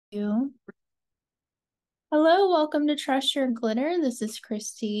you. Hello, welcome to Trust Your Glitter. This is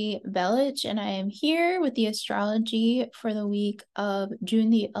Christy Bellich, and I am here with the astrology for the week of June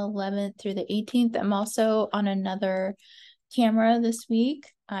the 11th through the 18th. I'm also on another camera this week.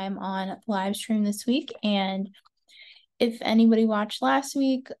 I'm on live stream this week, and if anybody watched last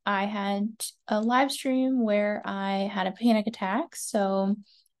week, I had a live stream where I had a panic attack. So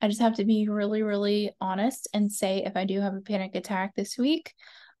I just have to be really, really honest and say if I do have a panic attack this week,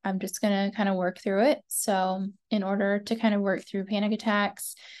 I'm just going to kind of work through it. So in order to kind of work through panic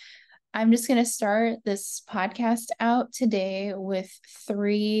attacks, I'm just going to start this podcast out today with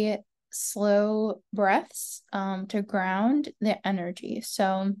 3 slow breaths to ground the energy.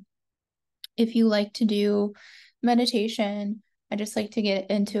 So if you like to do meditation, I just like to get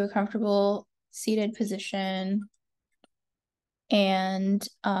into a comfortable seated position. And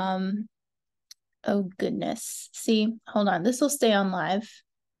oh goodness, see, hold on, this will stay on live.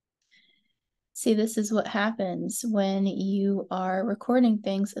 See, this is what happens when you are recording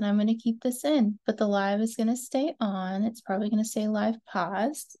things, and I'm going to keep this in, but the live is going to stay on. It's probably going to say live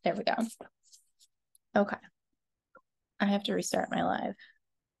paused. There we go. Okay. I have to restart my live.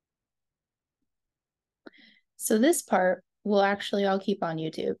 So this part will actually all keep on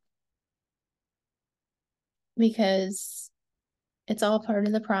YouTube because it's all part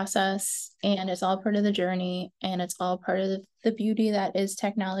of the process and it's all part of the journey and it's all part of the beauty that is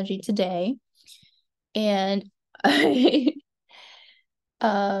technology today. And it's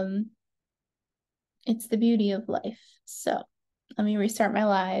the beauty of life. So let me restart my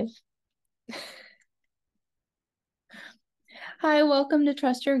live. Hi, welcome to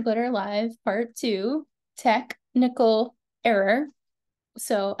Trust Your Glitter Live, part 2, technical error.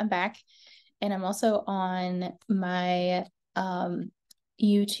 So I'm back, and I'm also on my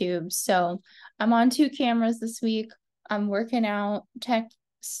YouTube. So I'm on 2 cameras this week. I'm working out tech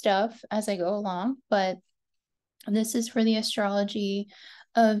stuff as I go along, but this is for the astrology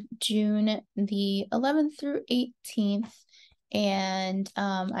of June the 11th through 18th. And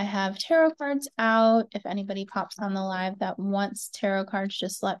I have tarot cards out. If anybody pops on the live that wants tarot cards,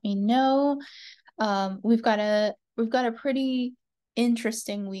 just let me know. We've got a pretty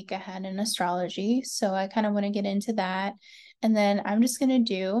interesting week ahead in astrology, so I kind of want to get into that. And then I'm just going to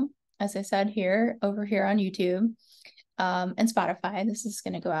do, as I said, over here on YouTube and Spotify. This is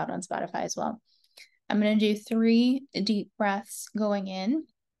going to go out on Spotify as well. I'm going to do 3 deep breaths going in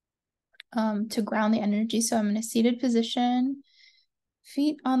to ground the energy. So I'm in a seated position,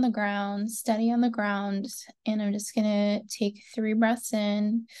 feet on the ground, steady on the ground, and I'm just going to take 3 breaths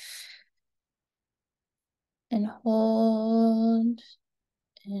in and hold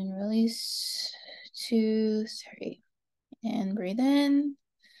and release. 2, 3, and breathe in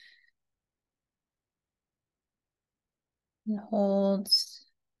and hold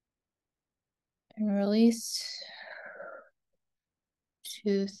and release.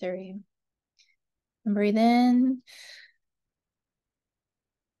 2, 3, and breathe in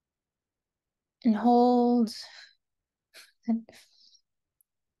and hold and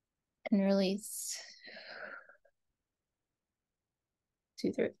release.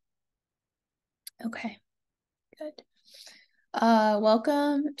 2, 3. Okay, good.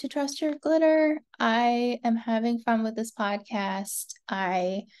 Welcome to Trust Your Glitter. I am having fun with this podcast.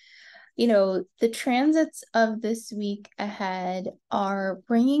 The transits of this week ahead are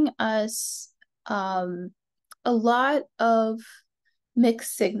bringing us a lot of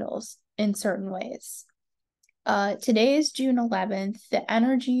mixed signals in certain ways. Today is June 11th. The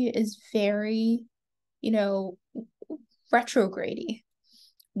energy is very, retrograde-y.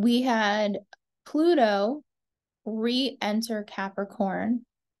 We had Pluto re-enter Capricorn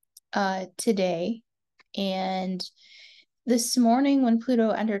today, and this morning when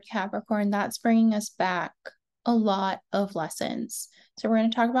Pluto entered Capricorn, that's bringing us back a lot of lessons. So we're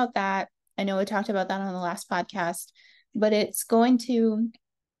going to talk about that. I know we talked about that on the last podcast, but it's going to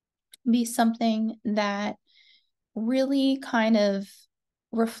be something that really kind of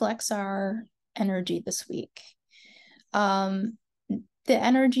reflects our energy this week. The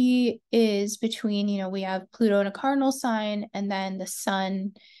energy is between, we have Pluto in a cardinal sign, and then the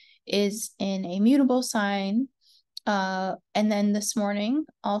sun is in a mutable sign. And then this morning,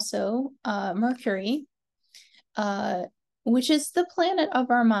 also, Mercury, which is the planet of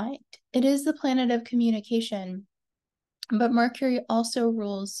our mind. It is the planet of communication, but Mercury also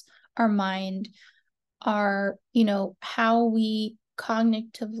rules our mind, our, how we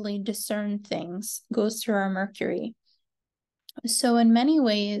cognitively discern things goes through our Mercury. So in many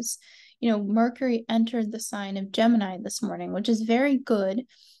ways, Mercury entered the sign of Gemini this morning, which is very good.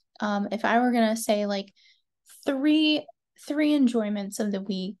 If I were going to say like 3 three enjoyments of the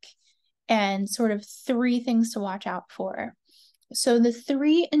week and sort of three things to watch out for. So the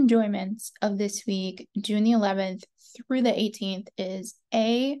three enjoyments of this week, June the 11th through the 18th, is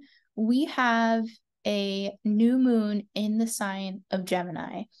we have a new moon in the sign of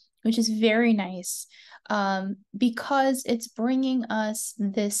Gemini, which is very nice because it's bringing us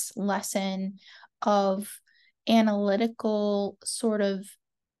this lesson of analytical sort of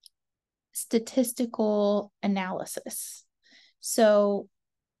statistical analysis. So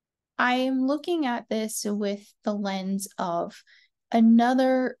I am looking at this with the lens of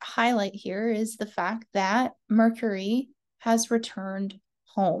another highlight here is the fact that Mercury has returned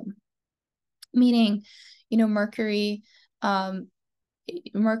home, meaning,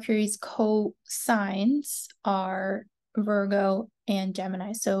 Mercury's co-signs are Virgo and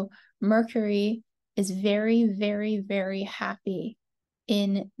Gemini. So Mercury is very, very, very happy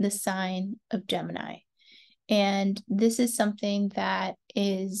in the sign of Gemini. And this is something that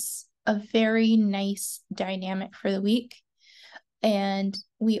is a very nice dynamic for the week. And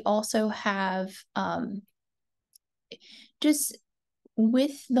we also have just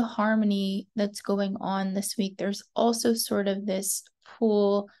with the harmony that's going on this week, there's also sort of this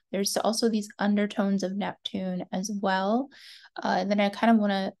pull. There's also these undertones of Neptune as well that I kind of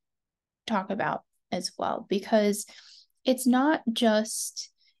want to talk about as well, because it's not just,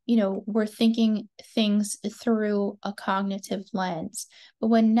 we're thinking things through a cognitive lens, but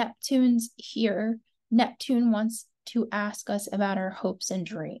when Neptune's here, Neptune wants to ask us about our hopes and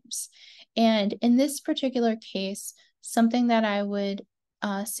dreams. And in this particular case, something that I would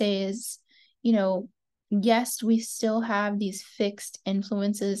say is, yes, we still have these fixed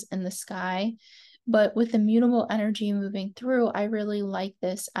influences in the sky, but with the mutable energy moving through, I really like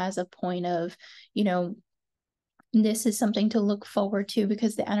this as a point of, this is something to look forward to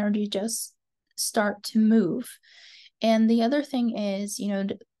because the energy just start to move. And the other thing is,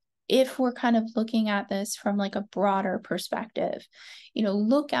 if we're kind of looking at this from like a broader perspective,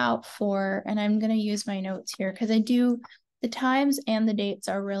 look out for, and I'm going to use my notes here because the times and the dates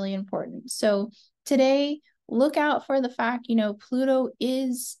are really important. So today, look out for the fact, Pluto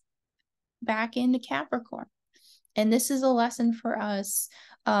is back into Capricorn. And this is a lesson for us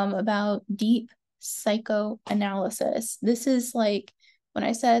about deep psychoanalysis. This is like when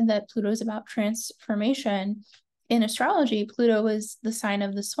I said that Pluto is about transformation. In astrology, Pluto is the sign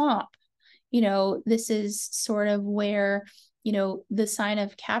of the swamp. This is sort of where, the sign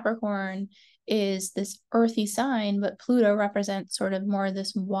of Capricorn is this earthy sign, but Pluto represents sort of more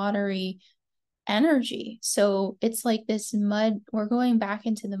this watery energy. So it's like this mud, we're going back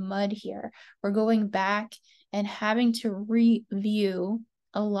into the mud here. We're going back and having to review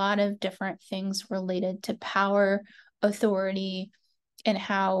a lot of different things related to power, authority, and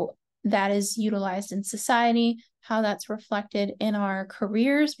how that is utilized in society, how that's reflected in our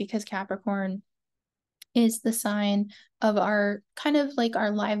careers, because Capricorn is the sign of our kind of like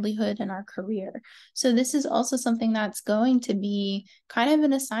our livelihood and our career. So this is also something that's going to be kind of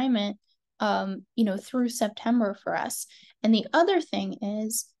an assignment through September for us. And the other thing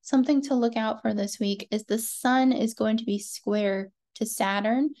is something to look out for this week is the sun is going to be square to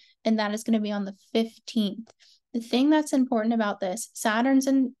Saturn, and that is going to be on the 15th. The thing that's important about this, Saturn's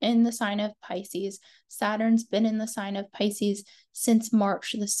in the sign of Pisces. Saturn's been in the sign of Pisces since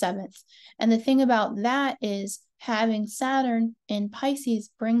March the 7th. And the thing about that is having Saturn in Pisces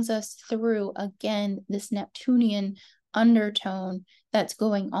brings us through, again, this Neptunian undertone that's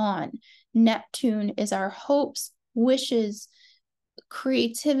going on. Neptune is our hopes, wishes,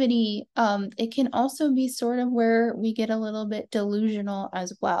 creativity. It can also be sort of where we get a little bit delusional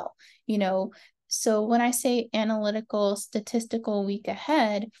as well, So when I say analytical, statistical week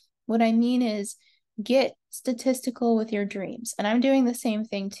ahead, what I mean is get statistical with your dreams. And I'm doing the same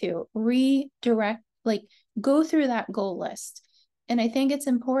thing too. Redirect, like go through that goal list. And I think it's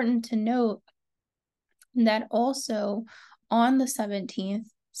important to note that also on the 17th,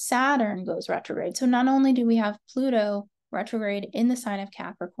 Saturn goes retrograde. So not only do we have Pluto retrograde in the sign of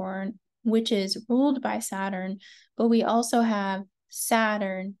Capricorn, which is ruled by Saturn, but we also have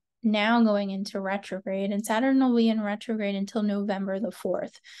Saturn now going into retrograde, and Saturn will be in retrograde until November the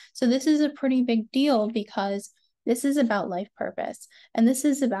 4th. So this is a pretty big deal because this is about life purpose and this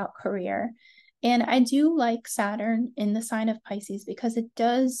is about career. And I do like Saturn in the sign of Pisces because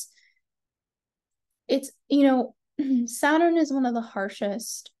Saturn is one of the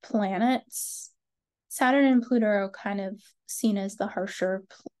harshest planets. Saturn and Pluto are kind of seen as the harsher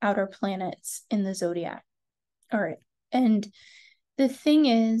outer planets in the zodiac. All right. And the thing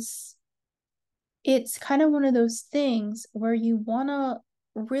is, it's kind of one of those things where you want to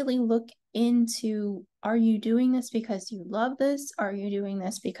really look into, are you doing this because you love this? Are you doing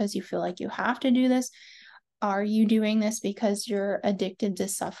this because you feel like you have to do this? Are you doing this because you're addicted to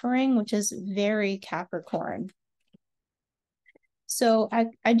suffering, which is very Capricorn? So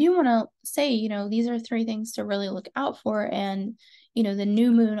I do want to say, these are 3 things to really look out for. And, the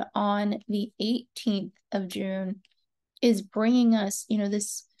new moon on the 18th of June is bringing us,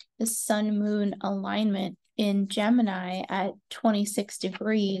 this sun moon alignment in Gemini at 26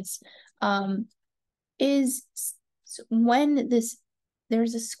 degrees, is when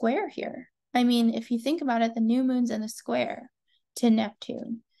there's a square here. I mean, if you think about it, the new moon's in a square to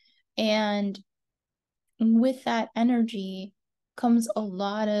Neptune. And with that energy comes a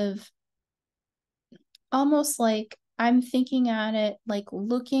lot of, almost like, I'm thinking at it like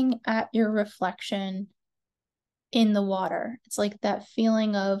looking at your reflection in the water. It's like that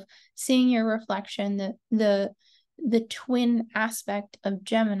feeling of seeing your reflection. The twin aspect of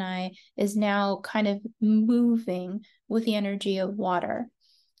Gemini is now kind of moving with the energy of water.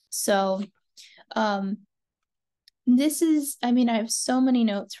 So this is, I have so many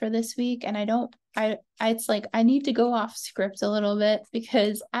notes for this week, and it's like I need to go off script a little bit,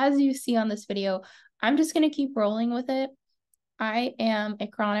 because as you see on this video, I'm just going to keep rolling with it. I am a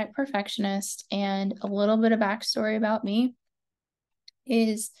chronic perfectionist, and a little bit of backstory about me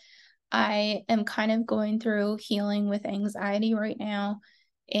is I am kind of going through healing with anxiety right now.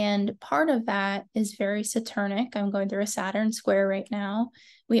 And part of that is very Saturnic. I'm going through a Saturn square right now.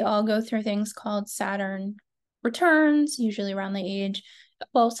 We all go through things called Saturn returns, usually around the age,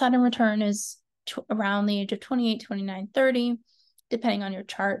 Saturn return is around the age of 28, 29, 30, depending on your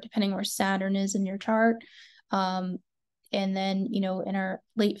chart, depending where Saturn is in your chart. And then, in our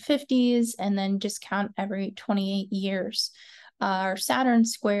late 50s, and then just count every 28 years. Our Saturn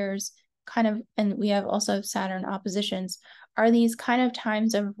squares kind of, and we have also Saturn oppositions, are these kind of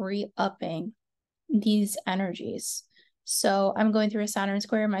times of re-upping these energies. So I'm going through a Saturn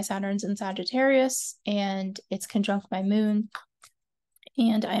square. My Saturn's in Sagittarius, and it's conjunct my moon.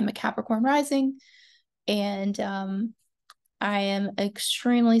 And I am a Capricorn rising, and I am an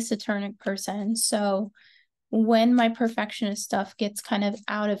extremely Saturnic person. So when my perfectionist stuff gets kind of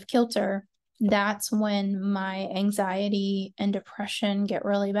out of kilter, that's when my anxiety and depression get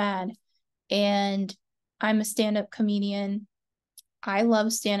really bad. And I'm a stand-up comedian. I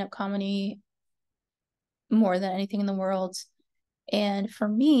love stand-up comedy more than anything in the world. And for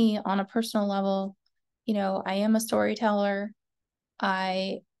me, on a personal level, I am a storyteller.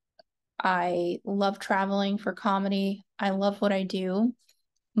 I love traveling for comedy. I love what I do.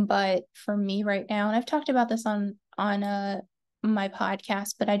 But for me right now, and I've talked about this on my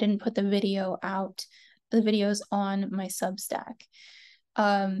podcast, but I didn't put the video out. The video's on my Substack.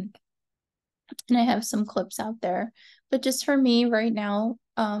 And I have some clips out there. But just for me right now,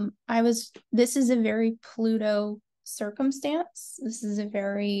 this is a very Pluto circumstance. This is a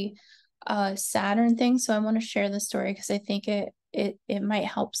very Saturn thing. So I want to share the story because I think it might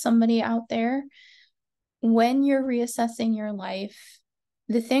help somebody out there. When you're reassessing your life,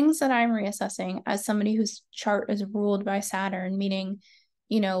 the things that I'm reassessing as somebody whose chart is ruled by Saturn, meaning,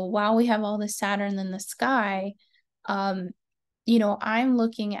 while we have all this Saturn in the sky, I'm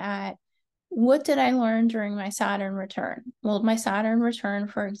looking at, what did I learn during my Saturn return? Well, my Saturn return,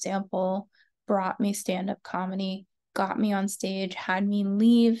 for example, brought me stand-up comedy, got me on stage, had me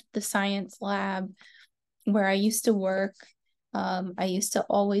leave the science lab where I used to work. I used to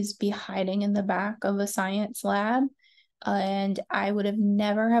always be hiding in the back of a science lab. And I would have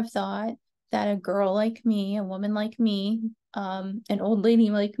never have thought that a girl like me, a woman like me, an old lady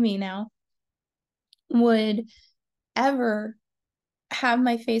like me now, would ever have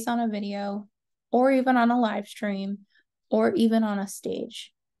my face on a video, or even on a live stream, or even on a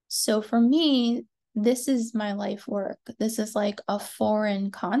stage. So for me, this is my life work. This is like a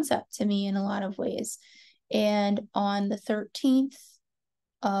foreign concept to me in a lot of ways. And on the 13th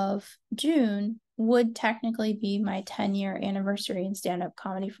of June would technically be my 10-year anniversary in stand-up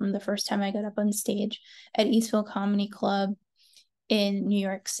comedy, from the first time I got up on stage at Eastville Comedy Club in New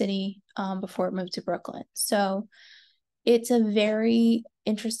York City, before it moved to Brooklyn. So it's a very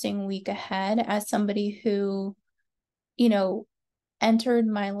interesting week ahead as somebody who, entered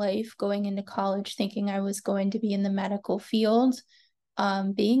my life going into college thinking I was going to be in the medical field,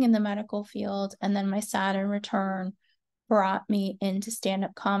 being in the medical field, and then my Saturn return brought me into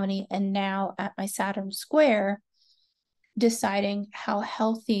stand-up comedy, and now at my Saturn square, deciding how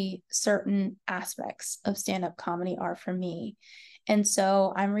healthy certain aspects of stand-up comedy are for me. And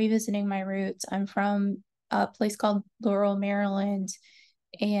so I'm revisiting my roots. I'm from a place called Laurel, Maryland,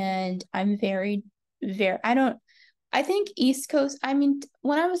 and I'm very, very, I think East Coast, I mean,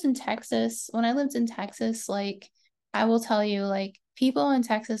 when I was in Texas, when I lived in Texas, like, I will tell you, like, people in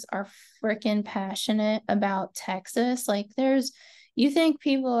Texas are freaking passionate about Texas. Like, you think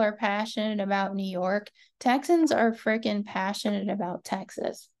people are passionate about New York? Texans are freaking passionate about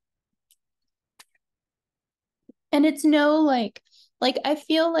Texas. And it's no like I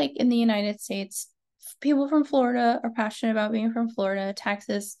feel like in the United States, people from Florida are passionate about being from Florida,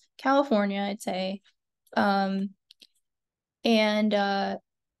 Texas, California, I'd say. Um, and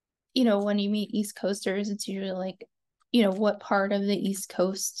when you meet East Coasters, it's usually like, what part of the East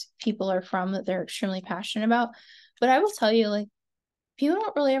Coast people are from that they're extremely passionate about. But I will tell you, like, people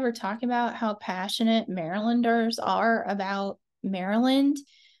don't really ever talk about how passionate Marylanders are about Maryland.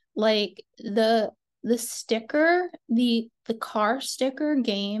 Like the sticker, the car sticker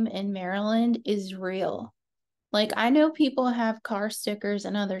game in Maryland is real. Like, I know people have car stickers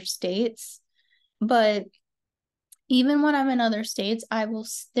in other states, but even when I'm in other states,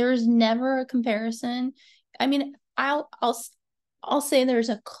 there's never a comparison. I mean, I'll say there's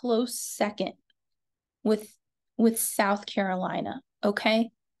a close second with South Carolina, okay?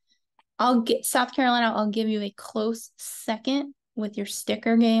 I'll give you a close second with your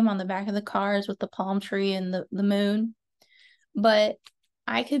sticker game on the back of the cars with the palm tree and the moon. But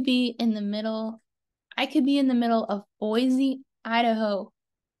I could be in the middle of Boise, Idaho,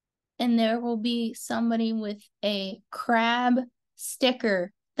 and there will be somebody with a crab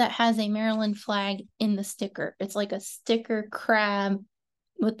sticker that has a Maryland flag in the sticker. It's like a sticker crab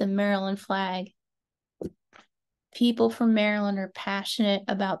with the Maryland flag. People from Maryland are passionate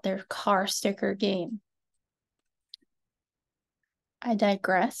about their car sticker game. I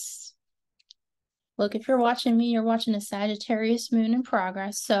digress. Look, if you're watching me, you're watching a Sagittarius moon in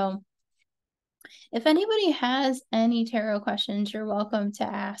progress. So if anybody has any tarot questions, you're welcome to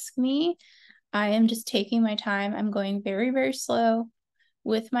ask me. I am just taking my time. I'm going very, very slow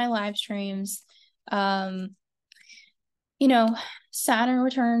with my live streams. Saturn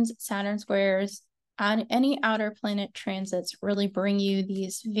returns, Saturn squares, on any outer planet transits really bring you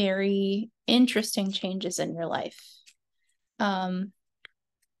these very interesting changes in your life. And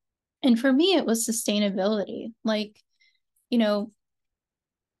for me, it was sustainability. Like,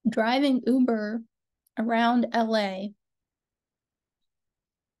 driving Uber around LA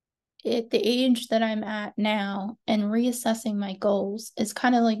at the age that I'm at now and reassessing my goals is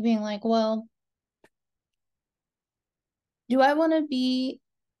kind of like being like, well, do I want to be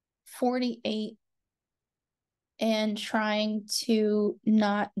 48 and trying to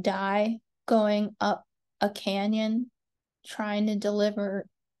not die going up a canyon, trying to deliver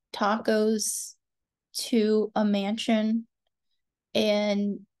tacos to a mansion,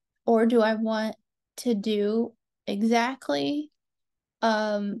 or do I want to do exactly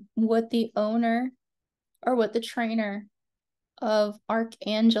what the owner or what the trainer of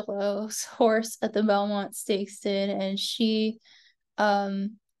Archangelo's horse at the Belmont Stakes did? And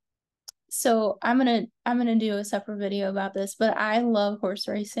so I'm gonna do a separate video about this, but I love horse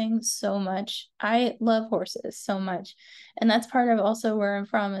racing so much. I love horses so much. And that's part of also where I'm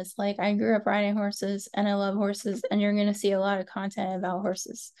from. It's like I grew up riding horses and I love horses, and you're gonna see a lot of content about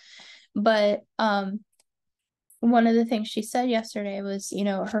horses. But one of the things she said yesterday was,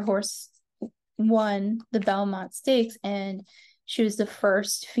 her horse won the Belmont Stakes, and she was the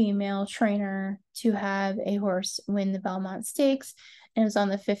first female trainer to have a horse win the Belmont Stakes. And it was on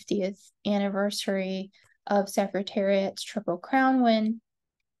the 50th anniversary of Secretariat's Triple Crown win.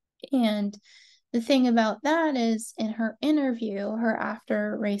 And the thing about that is, in her interview, her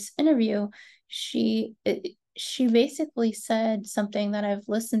after race interview, she basically said something that I've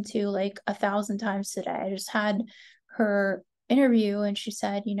listened to like 1,000 times today. I just had her interview, and she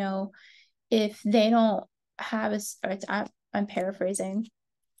said, if they don't have I'm paraphrasing,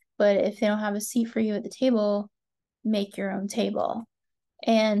 but if they don't have a seat for you at the table, make your own table.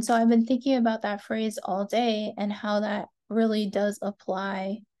 And so I've been thinking about that phrase all day and how that really does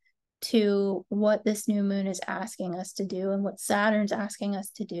apply to what this new moon is asking us to do, and what Saturn's asking us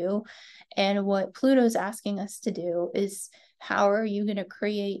to do, and what Pluto's asking us to do is, how are you going to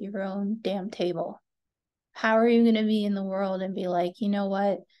create your own damn table? How are you going to be in the world and be like, you know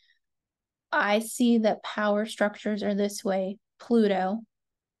what? I see that power structures are this way, Pluto.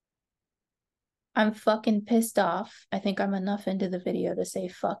 I'm fucking pissed off. I think I'm enough into the video to say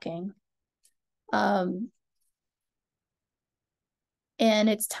fucking. And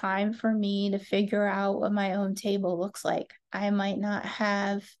it's time for me to figure out what my own table looks like. I might not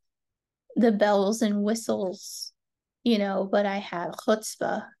have the bells and whistles, but I have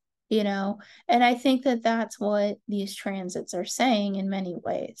chutzpah, and I think that that's what these transits are saying in many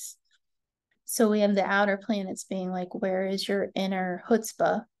ways. So we have the outer planets being like, where is your inner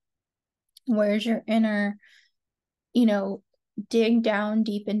chutzpah? Where's your inner, dig down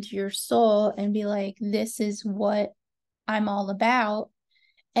deep into your soul and be like, this is what I'm all about.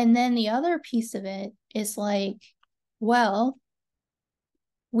 And then the other piece of it is like, well,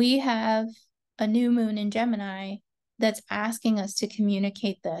 we have a new moon in Gemini that's asking us to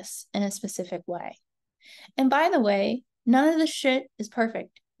communicate this in a specific way. And by the way, none of the shit is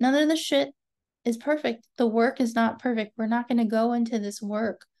perfect. None of the shit is perfect. The work is not perfect. We're not going to go into this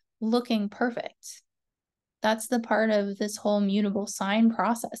work looking perfect. That's the part of this whole mutable sign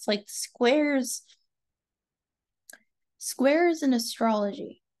process. Like squares in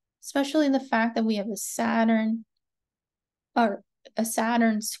astrology, especially the fact that we have a Saturn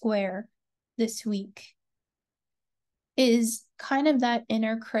square this week, is kind of that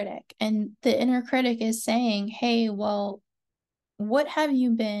inner critic. And the inner critic is saying, hey, well, what have you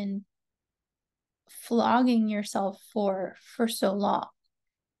been flogging yourself for so long?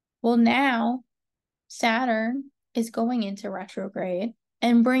 Well, now Saturn is going into retrograde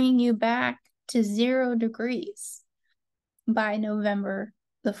and bringing you back to 0 degrees by November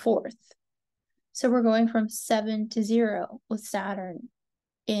the 4th. So we're going from 7 to 0 with Saturn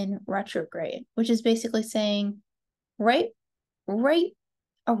in retrograde, which is basically saying right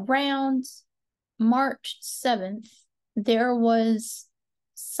around March 7th, there was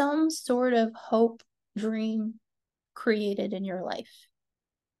some sort of hope dream created in your life.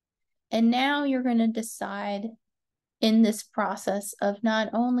 And now you're going to decide in this process of not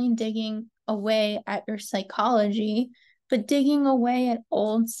only digging away at your psychology, but digging away at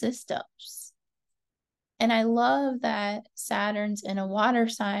old systems. And I love that Saturn's in a water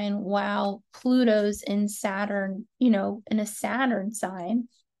sign while Pluto's in Saturn, in a Saturn sign,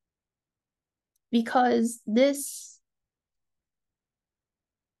 because this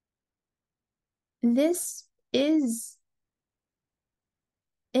is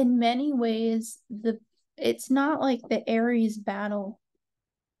in many ways it's not like the Aries battle.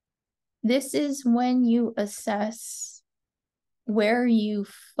 This is when you assess where you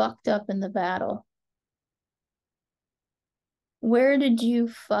fucked up in the battle. Where did you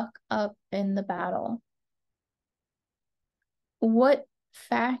fuck up in the battle? What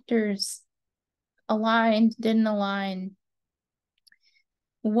factors aligned, didn't align?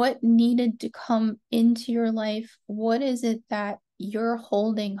 What needed to come into your life? What is it that you're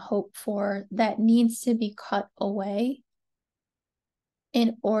holding hope for that needs to be cut away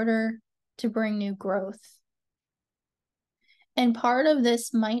in order to bring new growth? And part of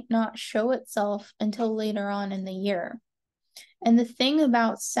this might not show itself until later on in the year. And the thing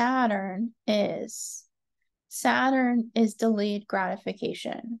about Saturn is delayed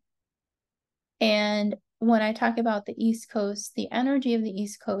gratification. And when I talk about the East Coast, the energy of the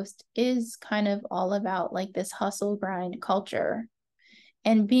East Coast is kind of all about like this hustle grind culture.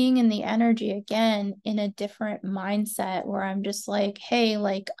 And being in the energy again in a different mindset where I'm just like, hey,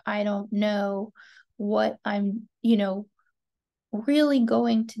 like, I don't know what I'm, really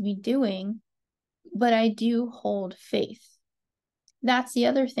going to be doing, but I do hold faith. That's the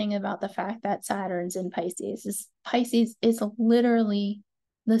other thing about the fact that Saturn's in Pisces is Pisces is literally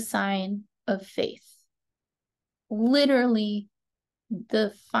the sign of faith. Literally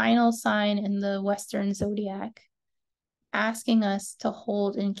the final sign in the Western zodiac, asking us to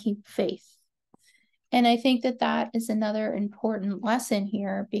hold and keep faith. And I think that is another important lesson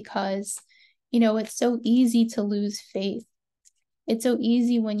here because, it's so easy to lose faith. It's so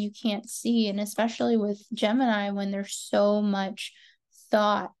easy when you can't see, and especially with Gemini when there's so much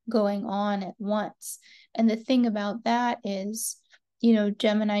thought going on at once. And the thing about that is,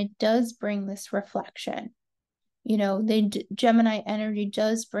 Gemini does bring this reflection. Gemini energy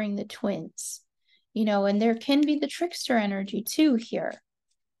does bring the twins, and there can be the trickster energy too here.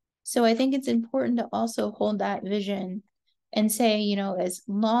 So I think it's important to also hold that vision and say, as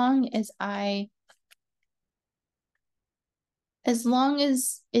long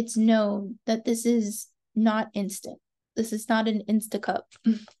as it's known that this is not instant, this is not an Instacup.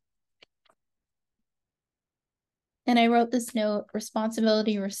 And I wrote this note: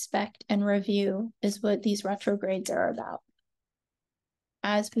 responsibility, respect, and review is what these retrogrades are about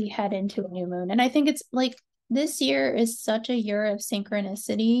as we head into a new moon. And I think it's like this year is such a year of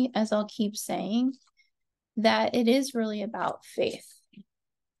synchronicity, as I'll keep saying, that it is really about faith.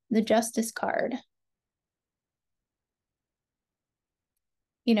 The Justice card.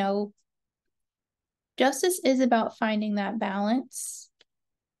 Justice is about finding that balance.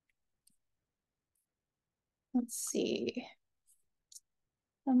 Let's see.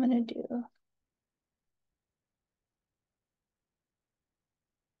 I'm going to do. I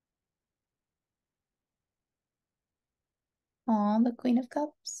Oh, the Queen of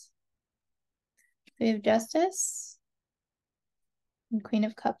Cups. We have Justice and Queen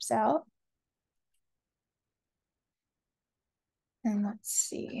of Cups out. And let's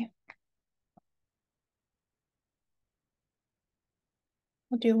see.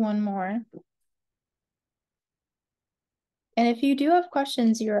 We'll do one more. And if you do have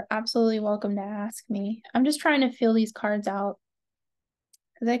questions, you're absolutely welcome to ask me. I'm just trying to feel these cards out.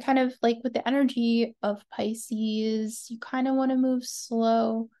 Because I kind of like with the energy of Pisces, you kind of want to move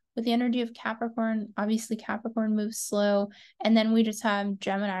slow. With the energy of Capricorn, obviously Capricorn moves slow. And then we just have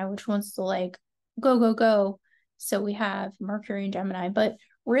Gemini, which wants to like go, go, go. So we have Mercury and Gemini. But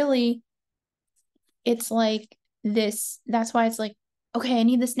really, it's like this. That's why it's like, okay, I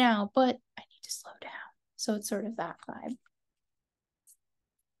need this now, but I need to slow down. So it's sort of that vibe.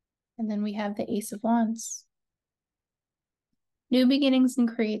 And then we have the Ace of Wands. New beginnings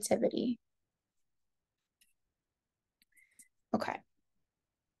and creativity. Okay.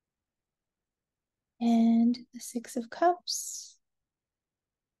 And the Six of Cups.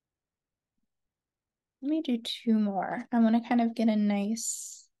 Let me do two more. I want to kind of get a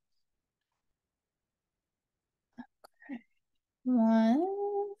nice... Okay. One.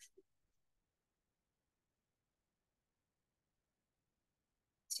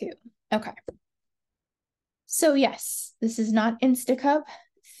 Two. Okay. So yes, this is not Instacup.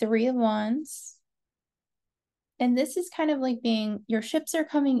 Three of Wands. And this is kind of like being, your ships are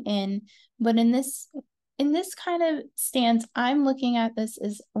coming in, but in this kind of stance, I'm looking at this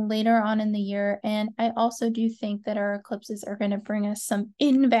as later on in the year. And I also do think that our eclipses are going to bring us some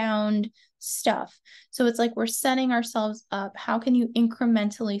inbound stuff. So it's like we're setting ourselves up. How can you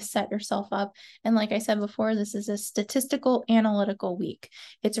incrementally set yourself up? And like I said before, this is a statistical analytical week.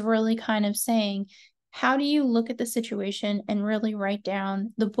 It's really kind of saying, how do you look at the situation and really write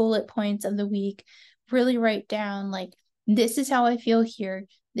down the bullet points of the week? Really write down like, this is how I feel here.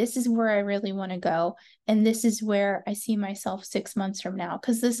 This is where I really want to go. And this is where I see myself 6 months from now.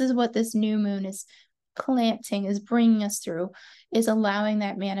 Because this is what this new moon is planting, is bringing us through, is allowing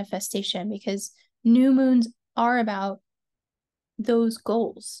that manifestation. Because new moons are about those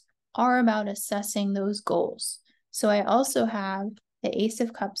goals, are about assessing those goals. So I also have the Ace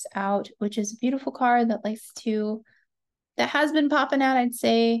of Cups out, which is a beautiful card that has been popping out, I'd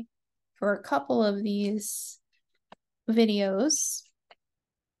say, for a couple of these videos.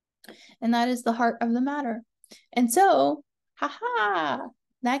 And that is the heart of the matter. And so,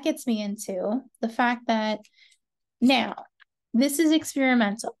 that gets me into the fact that now this is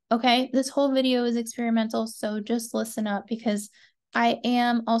experimental. Okay. This whole video is experimental. So just listen up, because I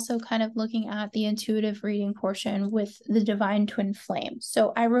am also kind of looking at the intuitive reading portion with the divine twin flame.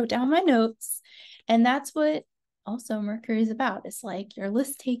 So I wrote down my notes, and that's what also Mercury is about. It's like your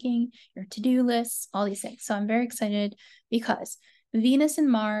list taking, your to-do lists, all these things. So I'm very excited because Venus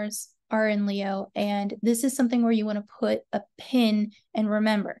and Mars are in Leo, and this is something where you want to put a pin and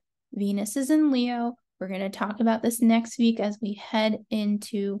remember, Venus is in Leo. We're going to talk about this next week as we head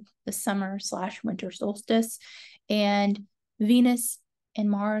into the summer/winter solstice. And Venus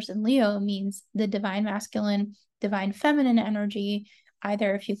and Mars and Leo means the divine masculine, divine feminine energy.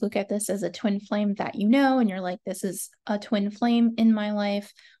 Either if you look at this as a twin flame that you know, and you're like, this is a twin flame in my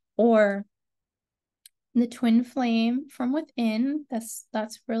life, or the twin flame from within, that's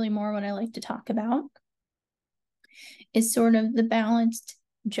really more what I like to talk about, is sort of the balanced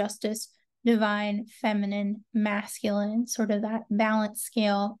justice, divine, feminine, masculine, sort of that balance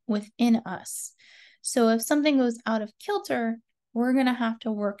scale within us. So if something goes out of kilter, we're going to have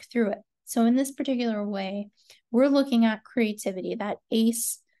to work through it. So in this particular way, we're looking at creativity, that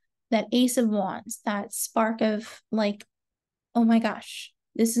ace of wands, that spark of like, oh my gosh,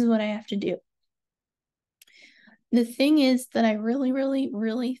 this is what I have to do. The thing is that I really, really,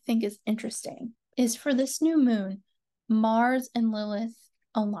 really think is interesting is for this new moon, Mars and Lilith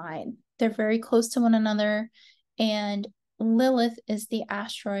align. They're very close to one another. And Lilith is the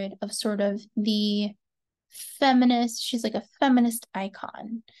asteroid of sort of the feminist. She's like a feminist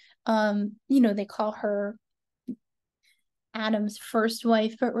icon. They call her Adam's first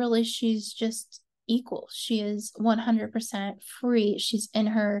wife, but really she's just equal. She is 100% free. She's in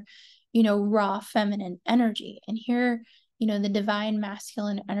her, raw feminine energy. And here, the divine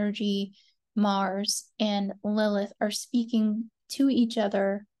masculine energy, Mars and Lilith, are speaking to each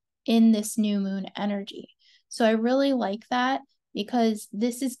other in this new moon energy. So I really like that, because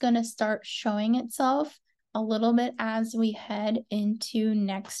this is going to start showing itself a little bit as we head into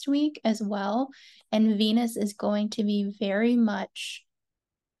next week as well. And Venus is going to be very much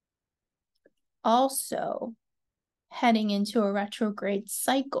also heading into a retrograde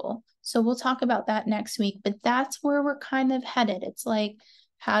cycle. So we'll talk about that next week, but that's where we're kind of headed. It's like,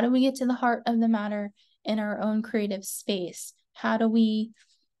 how do we get to the heart of the matter in our own creative space? How do we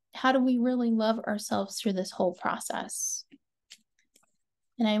really love ourselves through this whole process?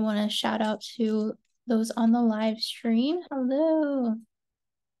 And I want to shout out to those on the live stream. Hello.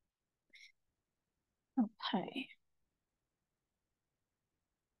 Okay.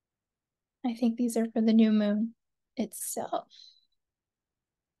 I think these are for the new moon itself.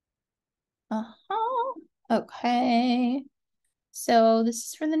 Okay. So this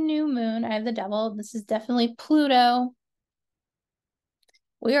is for the new moon. I have the devil. This is definitely Pluto.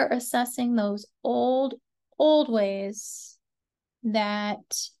 We are assessing those old ways that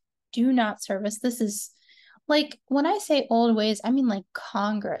do not serve us. This is like, when I say old ways, I mean like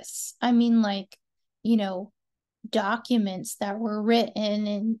Congress. I mean like, documents that were written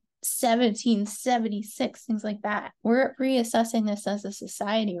in 1776, things like that. We're reassessing this as a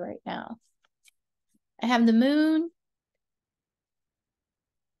society right now. I have the moon.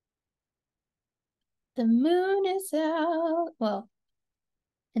 The moon is out. Well,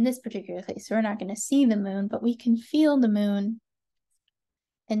 in this particular case, we're not going to see the moon, but we can feel the moon.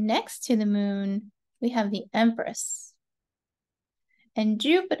 And next to the moon, we have the Empress. And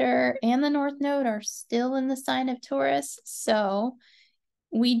Jupiter and the North Node are still in the sign of Taurus. So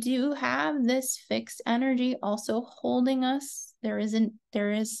we do have this fixed energy also holding us. There's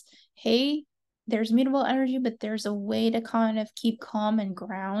mutable energy, but there's a way to kind of keep calm and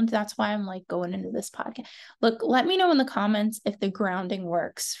ground. That's why I'm like going into this podcast. Look, let me know in the comments if the grounding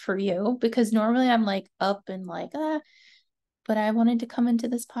works for you, because normally I'm like up and like, but I wanted to come into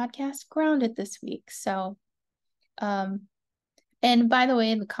this podcast grounded this week. So, and by the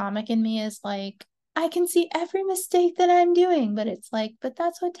way, the comic in me is like, I can see every mistake that I'm doing, but it's like, but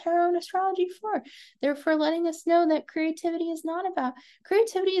that's what tarot and astrology for. They're for letting us know that creativity is not about,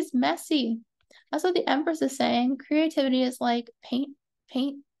 creativity is messy. That's what the Empress is saying. Creativity is like paint,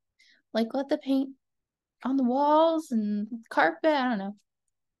 like let the paint on the walls and carpet, I don't know.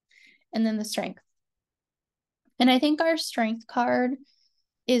 And then the Strength. And I think our Strength card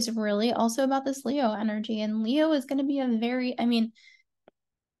is really also about this Leo energy. And Leo is going to be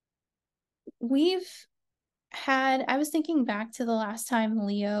I was thinking back to the last time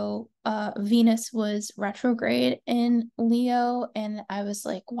Venus was retrograde in Leo, and I was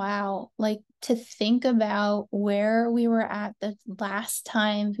like, wow, like to think about where we were at the last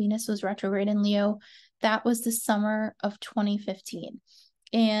time Venus was retrograde in Leo, that was the summer of 2015.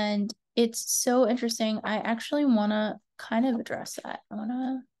 And it's so interesting. I actually want to kind of address that.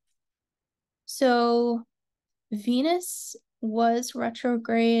 So Venus was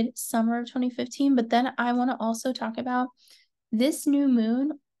retrograde summer of 2015, but then I want to also talk about this new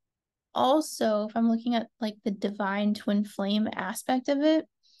moon. Also, if I'm looking at like the divine twin flame aspect of it,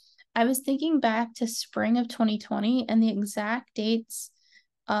 I was thinking back to spring of 2020, and the exact dates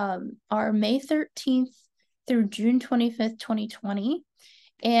are May 13th through June 25th, 2020.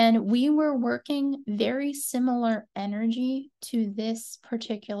 And we were working very similar energy to this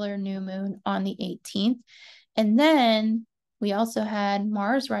particular new moon on the 18th. And then we also had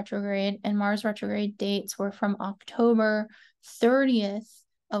Mars retrograde, and Mars retrograde dates were from October 30th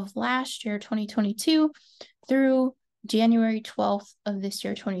of last year, 2022, through January 12th of this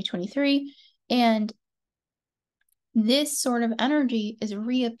year, 2023. And this sort of energy is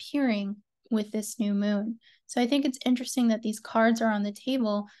reappearing with this new moon. So I think it's interesting that these cards are on the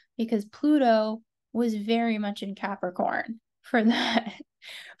table, because Pluto was very much in Capricorn for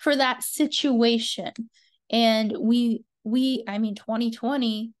that situation. And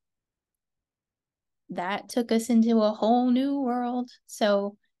 2020, that took us into a whole new world.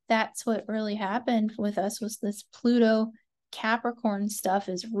 So that's what really happened with us, was this Pluto Capricorn stuff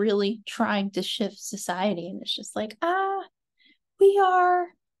is really trying to shift society. And it's just like, we are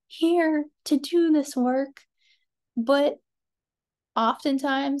here to do this work. But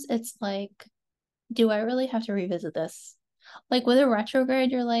oftentimes it's like, do I really have to revisit this? Like with a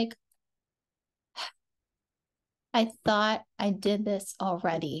retrograde, you're like, I thought I did this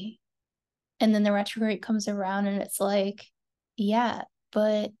already. And then the retrograde comes around and it's like, yeah,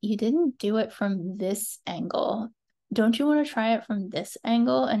 but you didn't do it from this angle. Don't you want to try it from this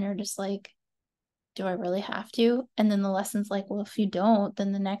angle? And you're just like, do I really have to? And then the lesson's like, well, if you don't,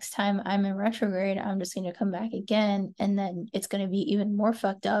 then the next time I'm in retrograde, I'm just going to come back again. And then it's going to be even more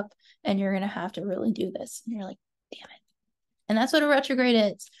fucked up. And you're going to have to really do this. And you're like, damn it. And that's what a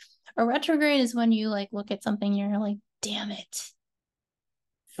retrograde is. A retrograde is when you like look at something and you're like, damn it.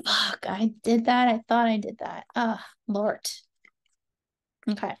 Fuck, I did that. I thought I did that. Lord.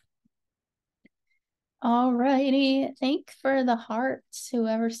 Okay. All righty. Thanks for the hearts,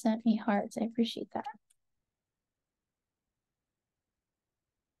 whoever sent me hearts. I appreciate that.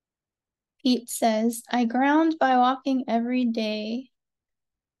 Pete says, I ground by walking every day.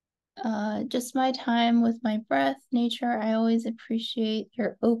 Just my time with my breath, nature. I always appreciate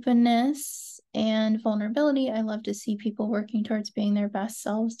your openness and vulnerability. I love to see people working towards being their best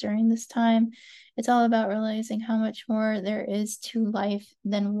selves during this time. It's all about realizing how much more there is to life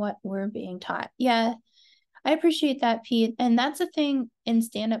than what we're being taught. Yeah, I appreciate that, Pete. And that's a thing in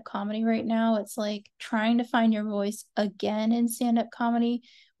stand-up comedy right now. It's like trying to find your voice again in stand-up comedy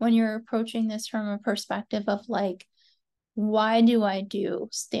when you're approaching this from a perspective of like, why do I do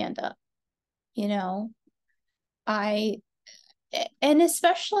stand-up? You know, and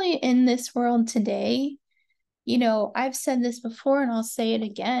especially in this world today, I've said this before and I'll say it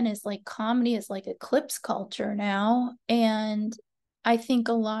again, is like comedy is like eclipse culture now. And I think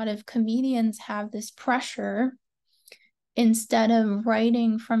a lot of comedians have this pressure, instead of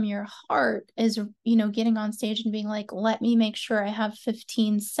writing from your heart, is getting on stage and being like, let me make sure I have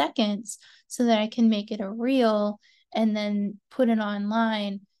 15 seconds so that I can make it a reel and then put it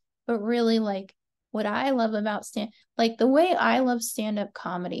online. But really, like, what I love about the way I love stand-up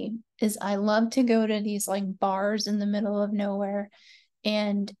comedy is I love to go to these like bars in the middle of nowhere,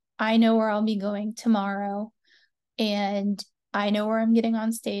 and I know where I'll be going tomorrow, and I know where I'm getting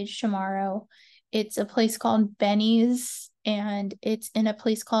on stage tomorrow. It's a place called Benny's, and it's in a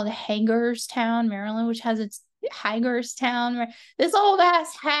place called Hagerstown, Maryland, which has its Hagerstown. This old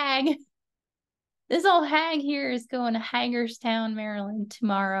ass hag, this old hag here is going to Hagerstown, Maryland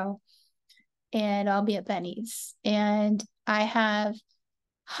tomorrow, and I'll be at Benny's. And I have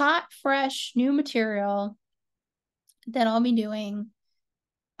hot, fresh, new material that I'll be doing,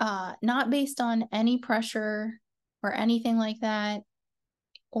 not based on any pressure or anything like that,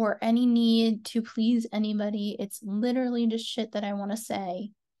 or any need to please anybody. It's literally just shit that I want to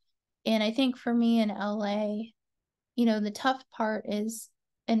say. And I think for me in LA, the tough part is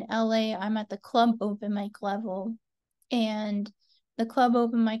in LA, I'm at the club open mic level. And the club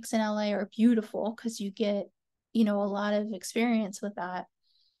open mics in LA are beautiful because you get, a lot of experience with that.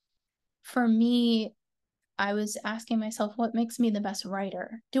 For me, I was asking myself, what makes me the best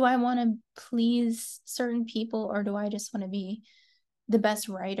writer? Do I want to please certain people, or do I just want to be the best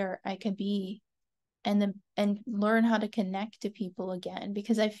writer I could be, and learn how to connect to people again?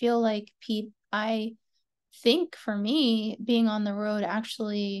 Because I feel like, Pete, I think for me, being on the road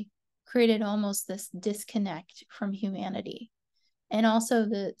actually created almost this disconnect from humanity. And also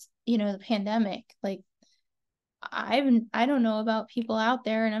the pandemic, like, I don't know about people out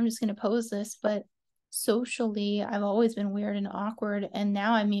there, and I'm just going to pose this, but socially I've always been weird and awkward, and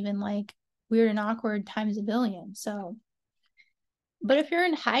now I'm even like weird and awkward times a billion. So, but if you're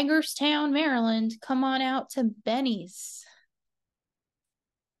in Hagerstown, Maryland, come on out to Benny's.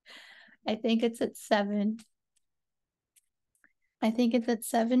 I think it's at 7. I think it's at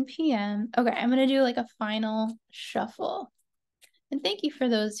 7 p.m. Okay, I'm going to do like a final shuffle. And thank you for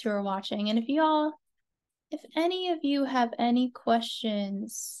those who are watching. And if any of you have any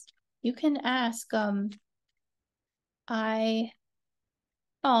questions, you can ask. Oh,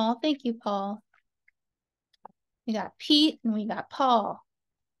 thank you, Paul. We got Pete and we got Paul.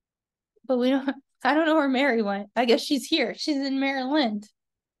 But I don't know where Mary went. I guess she's here. She's in Maryland.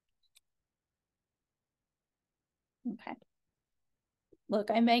 Okay. Look,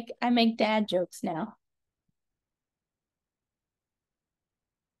 I make dad jokes now.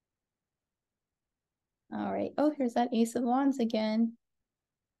 All right. Oh, here's that Ace of Wands again.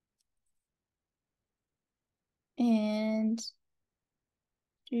 And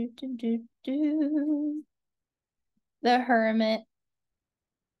the Hermit.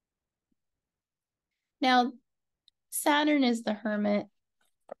 Now, Saturn is the Hermit.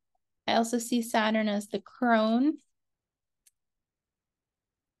 I also see Saturn as the Crone.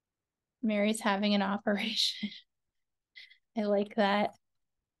 Mary's having an operation. I like that.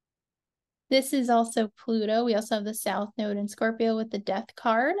 This is also Pluto. We also have the South Node in Scorpio with the Death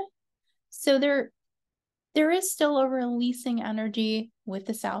card. So there is still a releasing energy with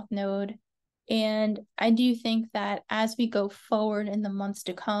the South Node. And I do think that as we go forward in the months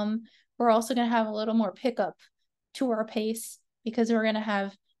to come, we're also going to have a little more pickup to our pace, because we're going to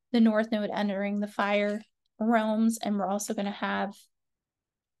have the North Node entering the fire realms. And we're also going to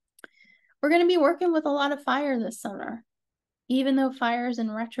be working with a lot of fire this summer. Even though fire is in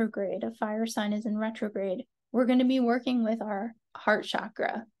retrograde, a fire sign is in retrograde, we're going to be working with our heart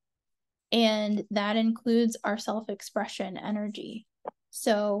chakra. And that includes our self-expression energy.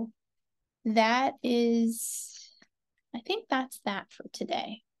 So I think that's that for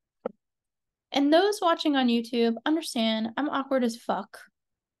today. And those watching on YouTube understand I'm awkward as fuck.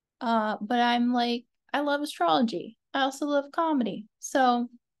 But I'm like, I love astrology. I also love comedy. So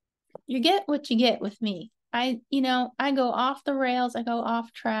you get what you get with me. I go off the rails, I go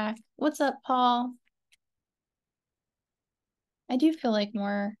off track. What's up, Paul? I do feel like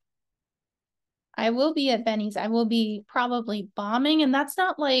more. I will be at Benny's. I will be probably bombing, and that's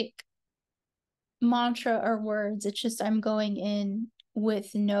not like mantra or words. It's just I'm going in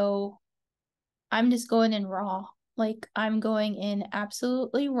with I'm just going in raw. Like I'm going in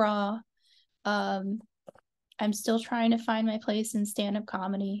absolutely raw. I'm still trying to find my place in stand-up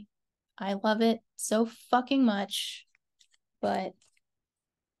comedy. I love it so fucking much, but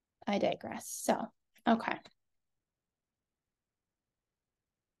I digress. So, okay.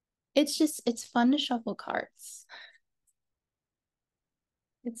 It's fun to shuffle cards.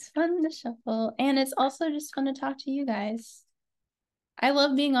 It's fun to shuffle, and it's also just fun to talk to you guys. I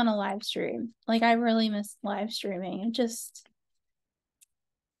love being on a live stream. Like, I really miss live streaming.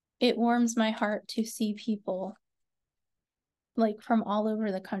 It warms my heart to see people like from all over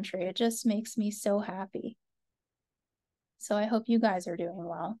the country. It just makes me so happy. So I hope you guys are doing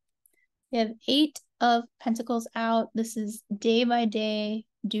well. We have 8 of Pentacles out. This is day by day.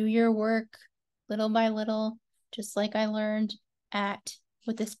 Do your work little by little, just like I learned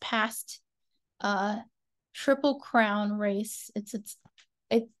with this past Triple Crown race.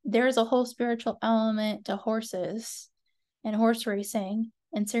 There's a whole spiritual element to horses and horse racing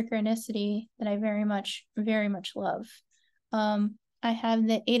and synchronicity that I very much, very much love. I have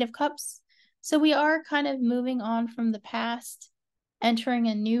the 8 of Cups. So we are kind of moving on from the past, entering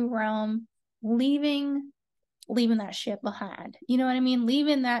a new realm, leaving that shit behind. You know what I mean?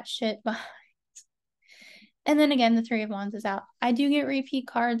 Leaving that shit behind. And then again, the 3 of Wands is out. I do get repeat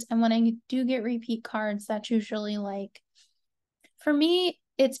cards. And when I do get repeat cards, that's usually like, for me,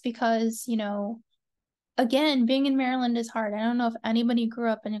 it's because, again, being in Maryland is hard. I don't know if anybody grew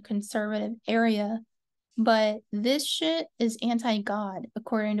up in a conservative area, but this shit is anti-God,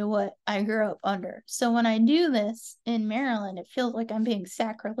 according to what I grew up under. So when I do this in Maryland, it feels like I'm being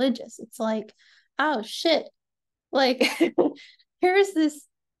sacrilegious. It's like, oh shit. Like, here's this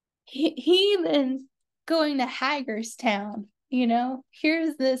heathen going to Hagerstown, Here's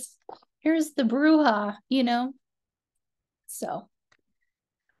the Bruja. So,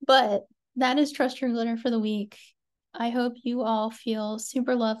 but that is Trust Your Glitter for the week. I hope you all feel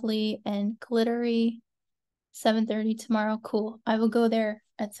super lovely and glittery. 7:30 tomorrow. Cool. I will go there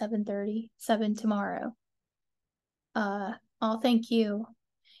at 7:37 tomorrow. Thank you.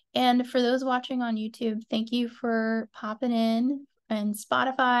 And for those watching on YouTube, thank you for popping in and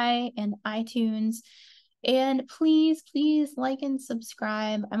Spotify and iTunes. And please, please like and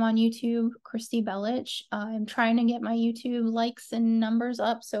subscribe. I'm on YouTube, Christy Belich. I'm trying to get my YouTube likes and numbers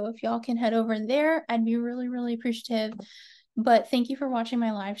up. So if y'all can head over there, I'd be really, really appreciative. But thank you for watching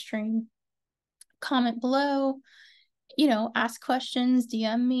my live stream. Comment below, ask questions,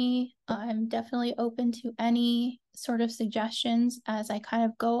 DM me. I'm definitely open to any sort of suggestions as I kind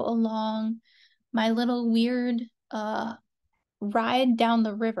of go along my little weird ride down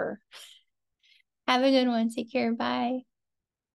the river. Have a good one. Take care. Bye.